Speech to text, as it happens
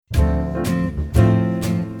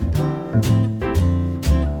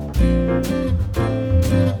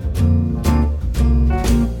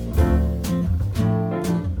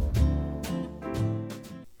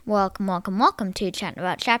Welcome to Chat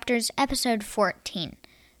About Chapters, episode 14.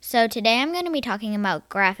 So today I'm going to be talking about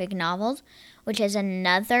graphic novels, which is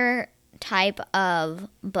another type of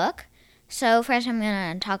book. So first I'm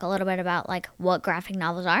going to talk a little bit about what graphic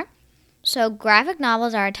novels are. So graphic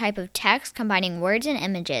novels are a type of text combining words and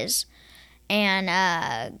images.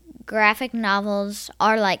 And graphic novels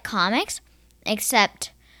are like comics,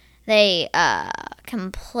 except they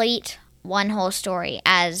complete one whole story,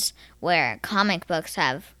 as where comic books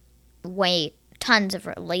have tons of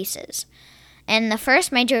releases. And the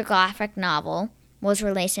first major graphic novel was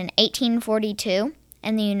released in 1842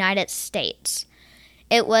 in the United States.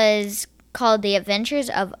 It was called The Adventures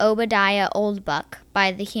of Obadiah Oldbuck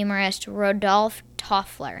by the humorist Rodolphe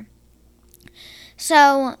Toffler.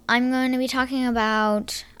 So I'm going to be talking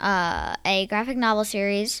about a graphic novel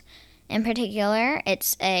series in particular.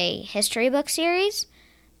 It's a history book series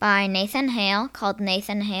by Nathan Hale called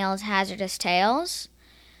Nathan Hale's Hazardous Tales.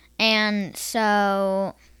 And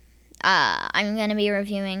so I'm going to be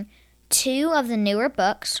reviewing two of the newer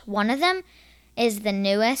books. One of them is the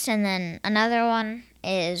newest, and then another one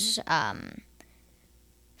is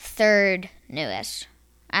third newest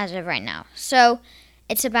as of right now. So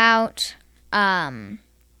it's about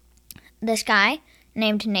this guy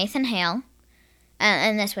named Nathan Hale.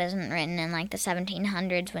 And this wasn't written in the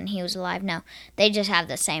 1700s when he was alive. No, they just have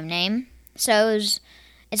the same name. So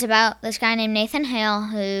it's about this guy named Nathan Hale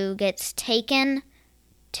who gets taken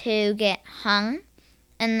to get hung,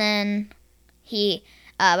 and then he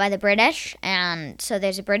by the British, and so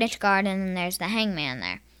there's a British guard, and then there's the hangman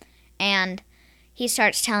there, and he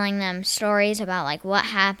starts telling them stories about what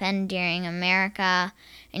happened during America,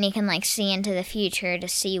 and he can see into the future to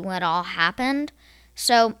see what all happened.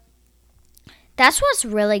 So that's what's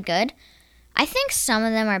really good. I think some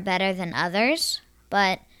of them are better than others,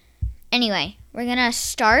 but anyway, we're going to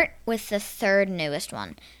start with the third newest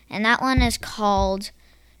one, and that one is called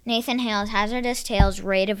Nathan Hale's Hazardous Tales,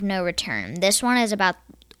 Rate of No Return. This one is about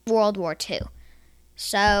World War II.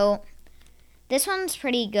 So this one's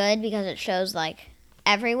pretty good because it shows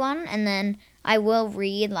everyone, and then I will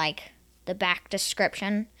read the back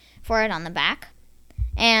description for it on the back.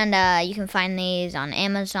 And you can find these on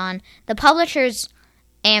Amazon. The publisher's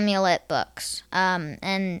Amulet Books.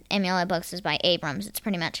 And Amulet Books is by Abrams. It's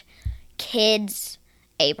pretty much kids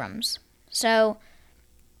Abrams. So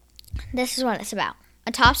this is what it's about.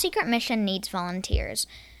 A top-secret mission needs volunteers.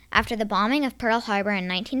 After the bombing of Pearl Harbor in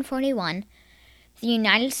 1941, the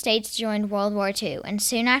United States joined World War II, and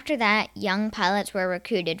soon after that, young pilots were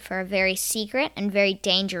recruited for a very secret and very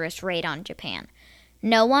dangerous raid on Japan.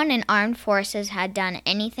 No one in armed forces had done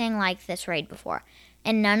anything like this raid before,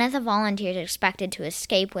 and none of the volunteers expected to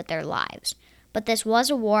escape with their lives. But this was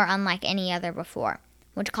a war unlike any other before,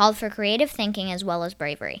 which called for creative thinking as well as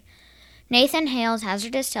bravery. Nathan Hale's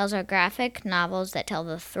Hazardous Tales are graphic novels that tell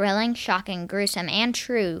the thrilling, shocking, gruesome, and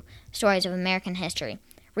true stories of American history.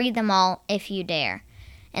 Read them all if you dare.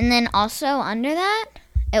 And then also under that,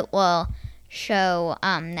 it will show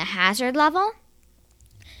the hazard level.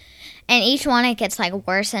 And each one, it gets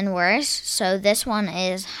worse and worse. So this one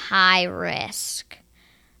is high risk.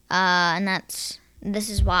 And this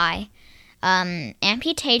is why.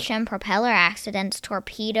 Amputation, propeller accidents,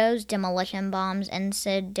 torpedoes, demolition bombs,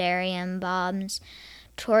 incendiarium bombs,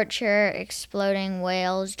 torture, exploding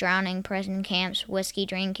whales, drowning prison camps, whiskey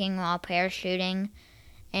drinking while parachuting,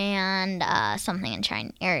 and something in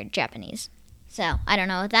Chinese or Japanese. So I don't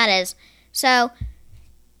know what that is. So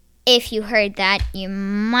if you heard that, you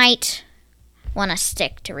might want to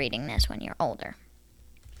stick to reading this when you're older.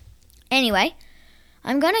 Anyway,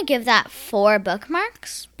 I'm going to give that 4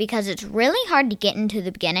 bookmarks because it's really hard to get into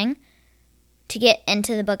the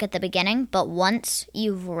book at the beginning, but once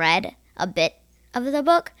you've read a bit of the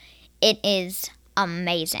book, it is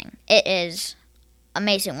amazing. It is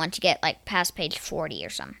amazing once you get past page 40 or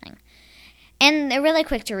something. And they're really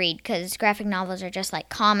quick to read because graphic novels are just like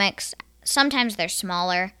comics. Sometimes they're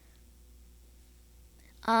smaller.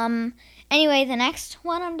 Anyway, the next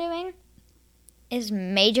one I'm doing is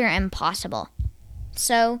Major Impossible.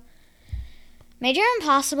 So, Major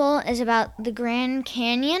Impossible is about the Grand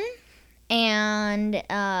Canyon and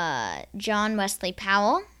John Wesley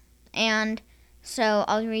Powell. And so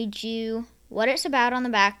I'll read you what it's about on the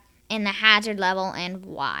back and the hazard level and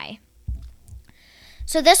why.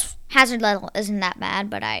 So this hazard level isn't that bad,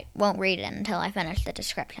 but I won't read it until I finish the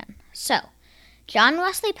description. So, John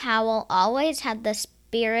Wesley Powell always had the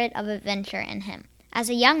spirit of adventure in him. As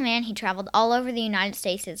a young man, he traveled all over the United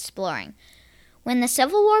States exploring. When the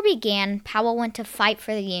Civil War began, Powell went to fight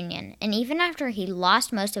for the Union, and even after he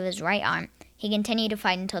lost most of his right arm, he continued to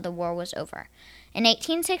fight until the war was over. In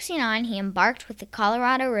 1869, he embarked with the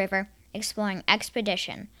Colorado River exploring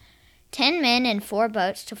expedition, 10 men in 4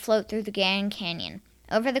 boats to float through the Grand Canyon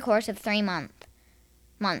over the course of 3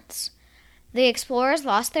 months. The explorers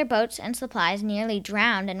lost their boats and supplies, nearly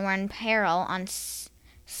drowned, and were in peril on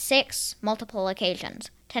 6 multiple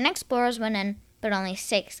occasions. 10 explorers went in, but only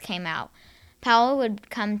 6 came out. Powell would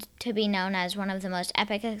come to be known as one of the most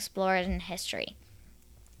epic explorers in history.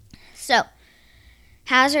 So,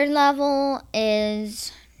 hazard level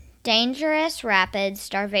is dangerous, rapid,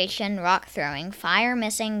 starvation, rock throwing, fire,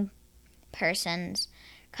 missing persons,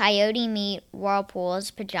 coyote meat,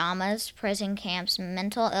 whirlpools, pajamas, prison camps,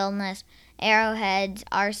 mental illness, arrowheads,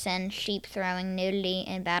 arson, sheep throwing, nudity,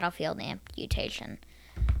 and battlefield amputation.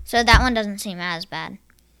 So that one doesn't seem as bad.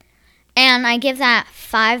 And I give that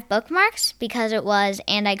 5 bookmarks because it was,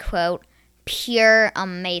 and I quote, pure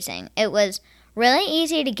amazing. It was really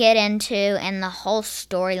easy to get into, and the whole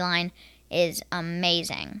storyline is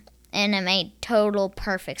amazing. And it made total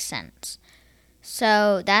perfect sense.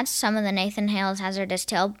 So that's some of the Nathan Hale's Hazardous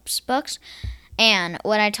Tales books. And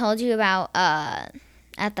what I told you about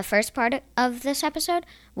at the first part of this episode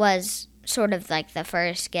was sort of like the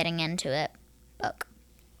first getting into it book.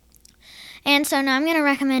 And so now I'm going to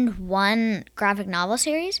recommend one graphic novel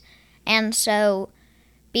series. And so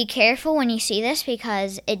be careful when you see this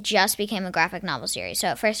because it just became a graphic novel series. So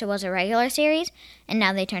at first it was a regular series, and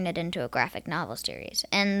now they turned it into a graphic novel series.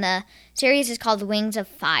 And the series is called Wings of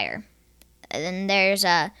Fire. And there's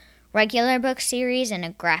a regular book series and a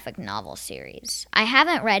graphic novel series. I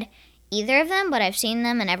haven't read either of them, but I've seen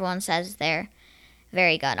them, and everyone says they're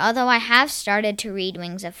very good. Although I have started to read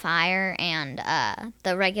Wings of Fire and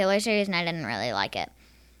the regular series, and I didn't really like it.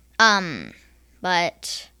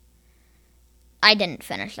 But I didn't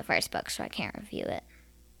finish the first book, so I can't review it.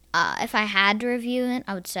 If I had to review it,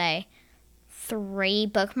 I would say 3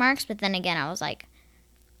 bookmarks, but then again, I was like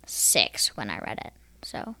 6 when I read it.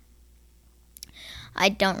 So I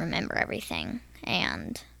don't remember everything,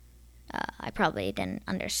 and I probably didn't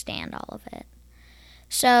understand all of it.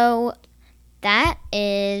 So that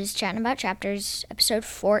is Chatting About Chapters, episode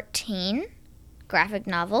 14, graphic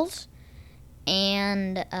novels,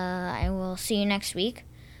 and I will see you next week.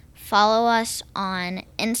 Follow us on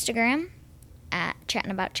Instagram at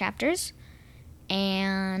Chatting About Chapters,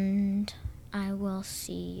 and I will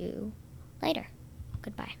see you later.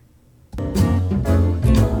 Goodbye.